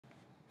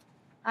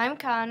I'm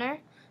Connor.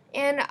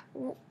 And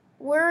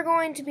we're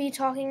going to be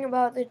talking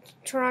about the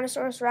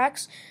Tyrannosaurus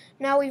Rex.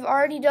 Now we've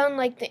already done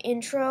like the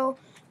intro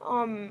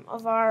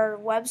of our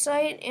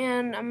website,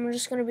 and I'm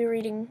just going to be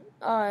reading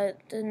the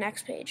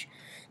next page.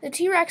 The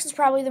T-Rex is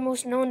probably the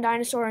most known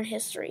dinosaur in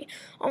history.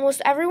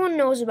 Almost everyone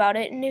knows about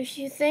it, and if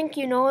you think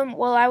you know him,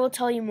 well, I will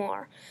tell you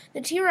more.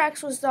 The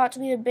T-Rex was thought to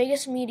be the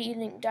biggest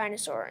meat-eating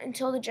dinosaur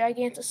until the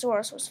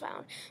Gigantosaurus was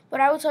found, but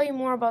I will tell you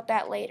more about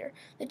that later.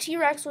 The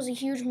T-Rex was a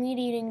huge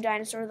meat-eating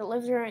dinosaur that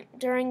lived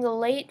during the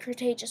late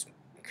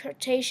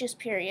Cretaceous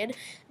period,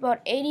 about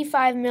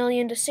 85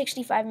 million to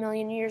 65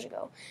 million years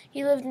ago.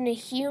 He lived in a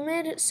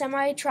humid,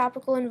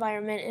 semi-tropical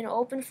environment in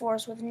open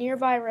forest with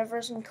nearby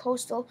rivers and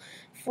coastal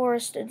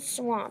forested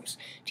swamps.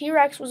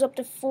 T-Rex was up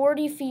to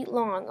 40 feet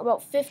long,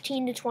 about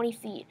 15 to 20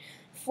 feet,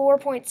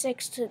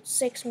 4.6 to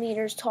 6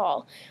 meters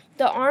tall.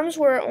 The arms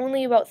were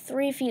only about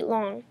 3 feet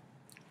long.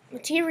 The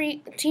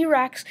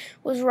T-Rex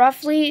was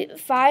roughly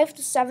 5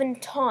 to 7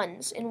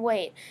 tons in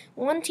weight.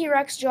 One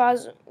T-Rex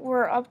jaws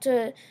were up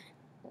to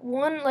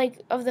one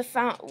of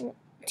the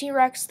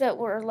T-Rex that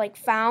were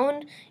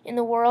found in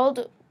the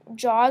world.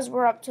 Jaws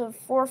were up to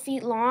 4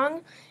 feet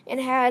long and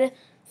had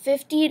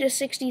 50 to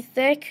 60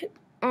 thick,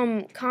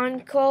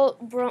 conical,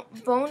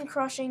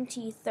 bone-crushing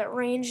teeth that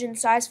ranged in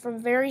size from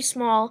very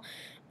small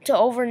to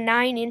over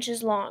 9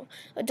 inches long.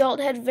 Adult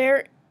had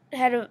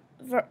a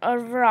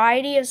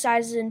variety of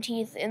sizes and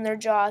teeth in their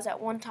jaws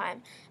at one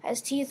time,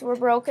 as teeth were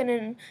broken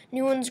and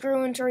new ones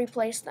grew in to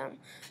replace them.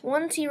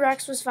 One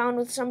T-Rex was found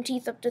with some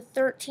teeth up to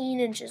 13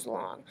 inches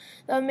long.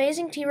 The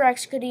amazing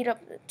T-Rex could eat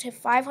up to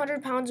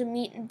 500 pounds of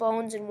meat and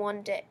bones in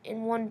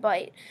one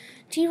bite.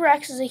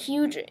 T-Rex is a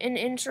huge and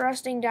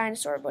interesting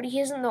dinosaur, but he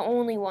isn't the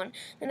only one.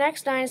 The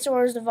next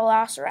dinosaur is the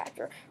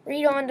Velociraptor.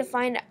 Read on to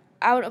find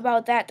out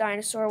about that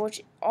dinosaur,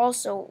 which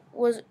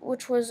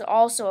was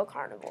also a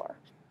carnivore.